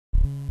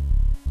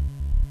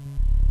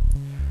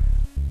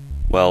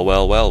Well,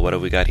 well, well, what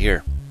have we got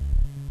here?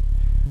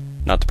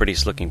 Not the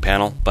prettiest looking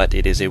panel, but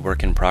it is a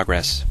work in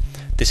progress.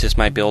 This is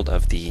my build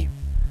of the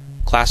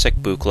classic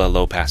Buchla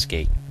Lopass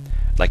gate.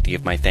 I'd like to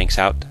give my thanks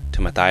out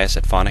to Matthias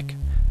at Phonic,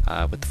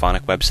 with the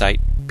Phonic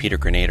website, Peter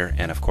Grenader,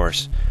 and of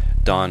course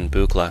Don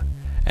Buchla.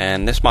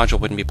 And this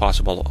module wouldn't be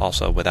possible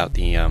also without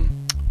the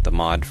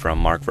mod from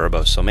Mark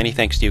Verbos. So many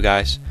thanks to you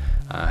guys.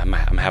 I'm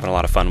having a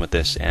lot of fun with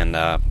this, and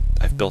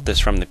I've built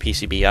this from the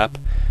PCB up.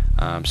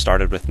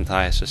 Started with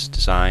Matthias's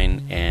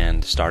design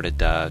and started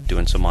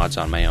doing some mods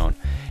on my own,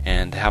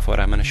 and have what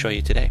I'm going to show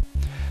you today.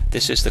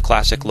 This is the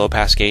classic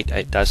Lopass gate.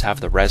 It does have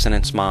the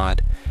resonance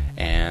mod,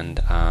 and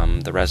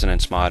the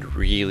resonance mod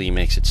really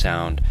makes it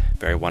sound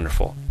very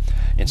wonderful.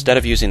 Instead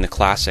of using the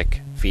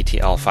classic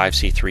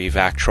VTL5C3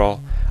 Vactrol,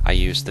 I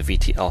used the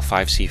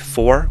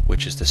VTL5C4,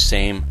 which is the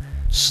same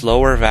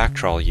slower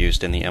Vactrol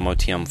used in the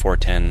MOTM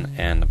 410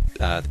 and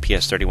the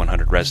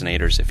PS3100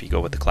 resonators if you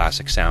go with the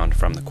classic sound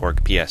from the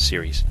Korg PS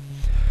series.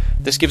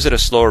 This gives it a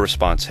slower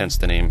response, hence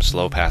the name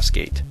Lopass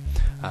gate.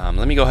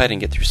 Let me go ahead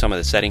and get through some of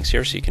the settings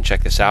here so you can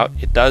check this out.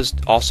 It does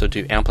also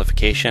do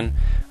amplification,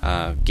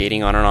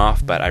 gating on and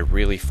off, but I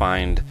really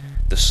find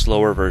the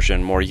slower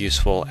version more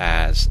useful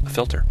as a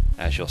filter,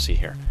 as you'll see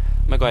here.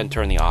 I'm going to go ahead and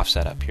turn the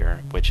offset up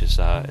here, which is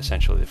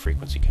essentially the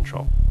frequency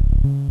control.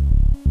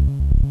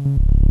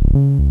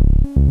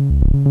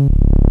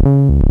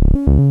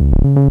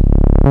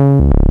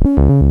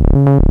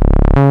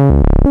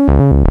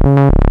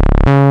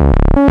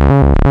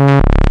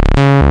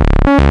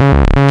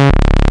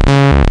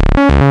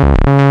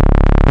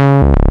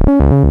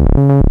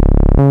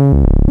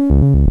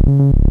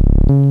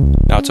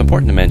 Now it's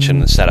important to mention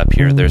the setup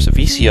here. There's a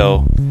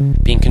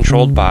VCO being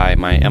controlled by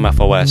my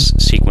MFOS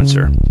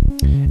sequencer,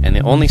 and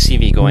the only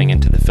CV going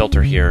into the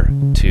filter here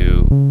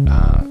to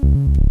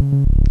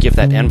give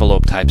that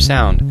envelope type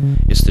sound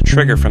is the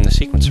trigger from the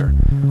sequencer.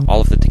 All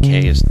of the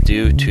decay is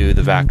due to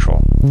the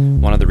Vactrol.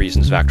 One of the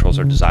reasons Vactrols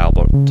are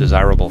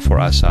desirable for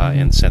us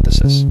in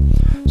synthesis.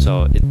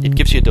 So it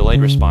gives you a delayed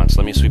response.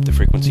 Let me sweep the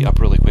frequency up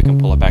really quick and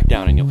pull it back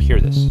down, and you'll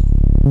hear this.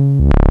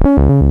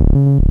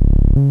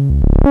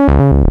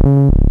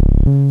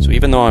 So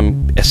even though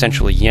I'm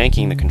essentially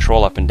yanking the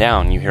control up and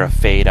down, you hear a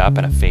fade up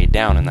and a fade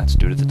down, and that's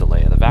due to the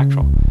delay of the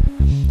Vactrol.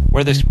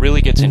 Where this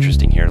really gets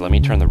interesting here, let me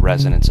turn the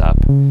resonance up,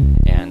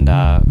 and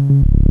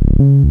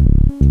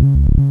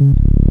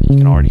you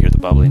can already hear the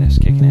bubbliness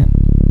kicking in.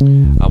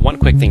 One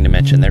quick thing to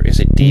mention, there is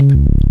a deep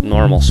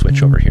normal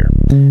switch over here.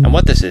 And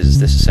what this is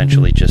this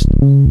essentially just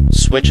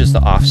switches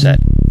the offset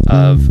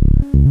of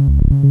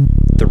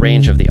the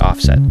range of the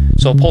offset.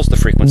 So it pulls the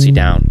frequency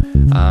down.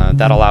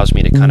 That allows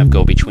me to kind of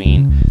go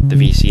between the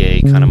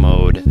VCA kind of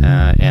mode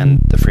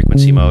and the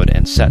frequency mode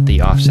and set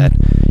the offset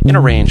in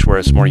a range where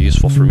it's more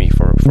useful for me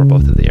for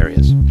both of the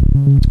areas.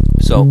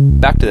 So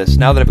back to this.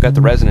 Now that I've got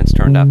the resonance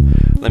turned up,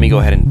 let me go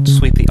ahead and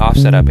sweep the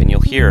offset up, and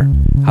you'll hear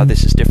how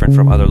this is different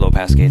from other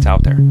low-pass gates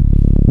out there.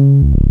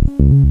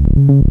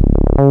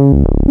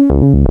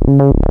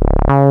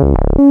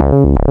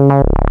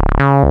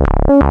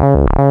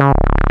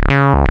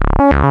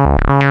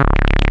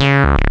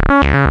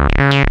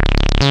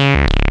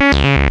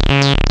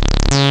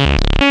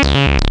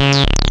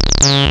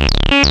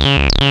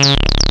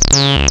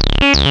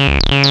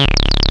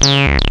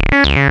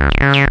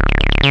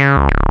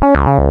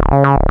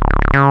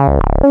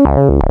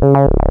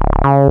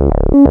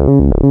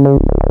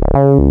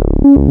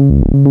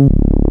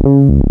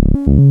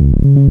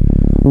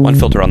 One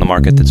filter on the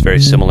market that's very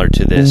similar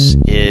to this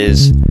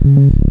is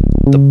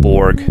the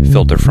Borg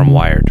filter from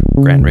Wired,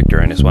 Grant Richter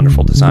and his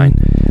wonderful design.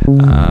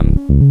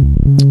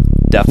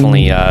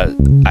 Definitely,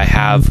 I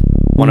have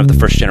one of the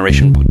first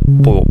generation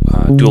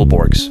dual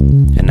Borgs,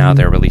 and now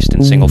they're released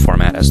in single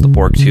format as the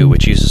Borg 2,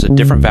 which uses a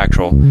different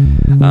Vactrol.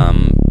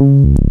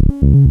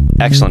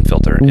 Excellent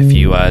filter. If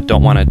you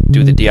don't want to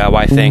do the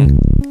DIY thing,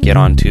 get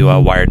on to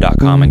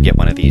wired.com and get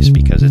one of these,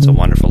 because it's a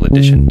wonderful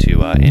addition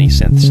to any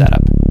synth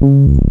setup.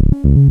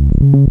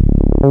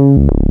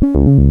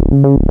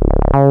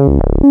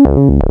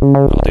 What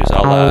I'll do is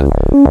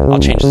I'll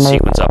change the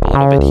sequence up a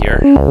little bit here.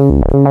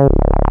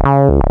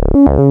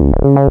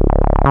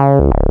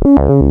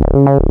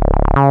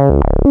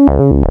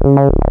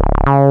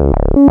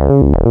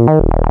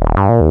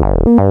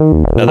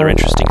 Another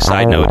interesting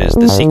side note is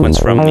the sequence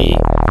from the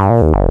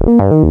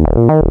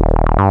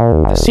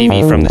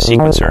CV from the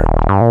sequencer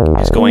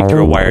is going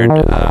through a wired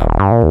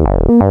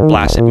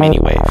blasted mini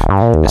wave.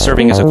 It's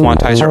serving as a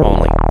quantizer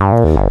only.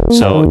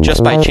 So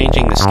just by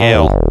changing the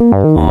scale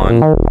on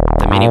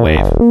the mini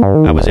wave,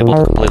 I was able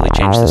to completely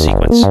change the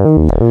sequence.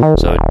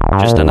 So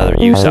just another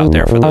use out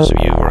there for those of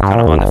you who are kind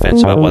of on the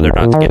fence about whether or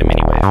not to get a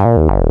mini wave.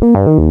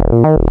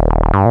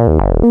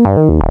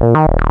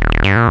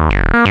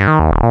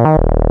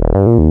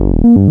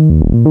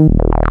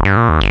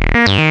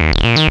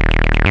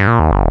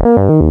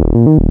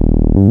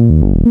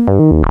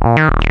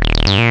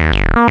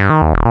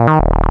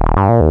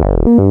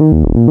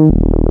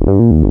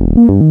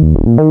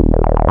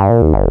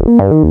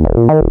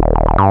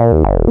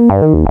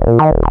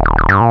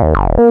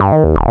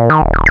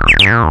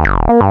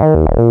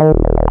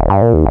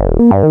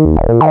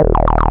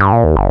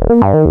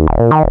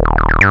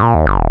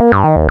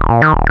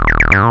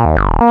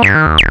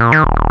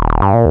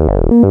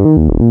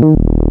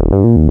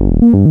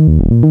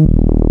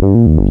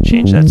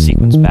 Change that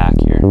sequence back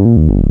here.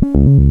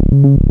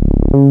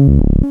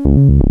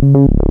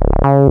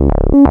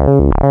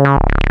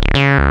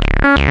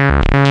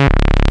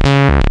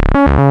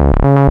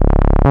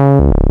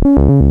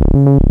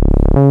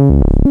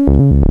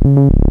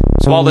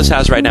 So all this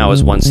has right now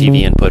is one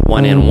CV input,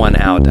 one in, one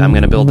out. I'm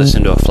going to build this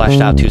into a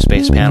fleshed out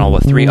 2-space panel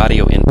with 3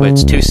 audio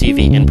inputs, 2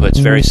 CV inputs,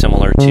 very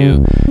similar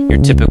to your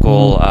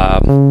typical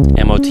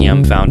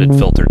MOTM founded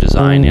filter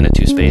design in a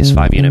 2-space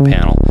 5-unit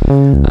panel.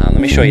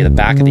 Let me show you the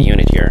back of the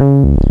unit here.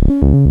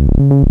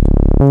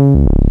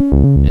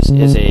 This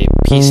is a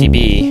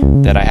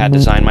PCB that I had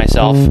designed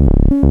myself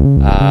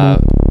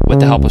with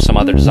the help of some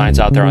other designs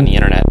out there on the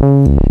internet.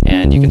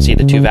 And you can see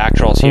the 2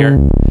 Vactrols here.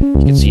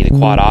 You can see the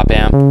quad op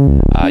amp.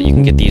 You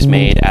can get these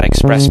made at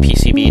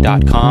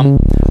expresspcb.com.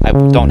 I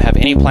don't have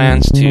any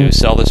plans to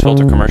sell this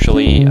filter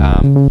commercially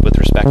with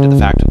respect to the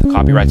fact of the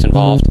copyrights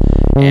involved.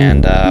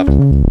 And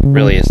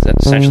really,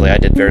 essentially, I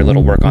did very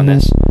little work on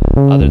this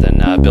other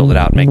than build it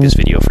out and make this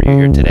video for you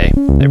here today.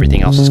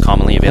 Everything else is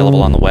commonly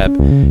available on the web.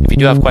 If you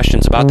do have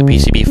questions about the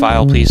PCB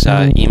file, please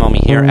email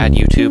me here at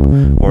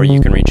YouTube, or you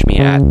can reach me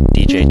at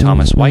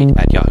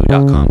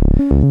djthomaswhite@yahoo.com.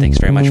 Thanks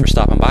very much for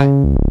stopping by.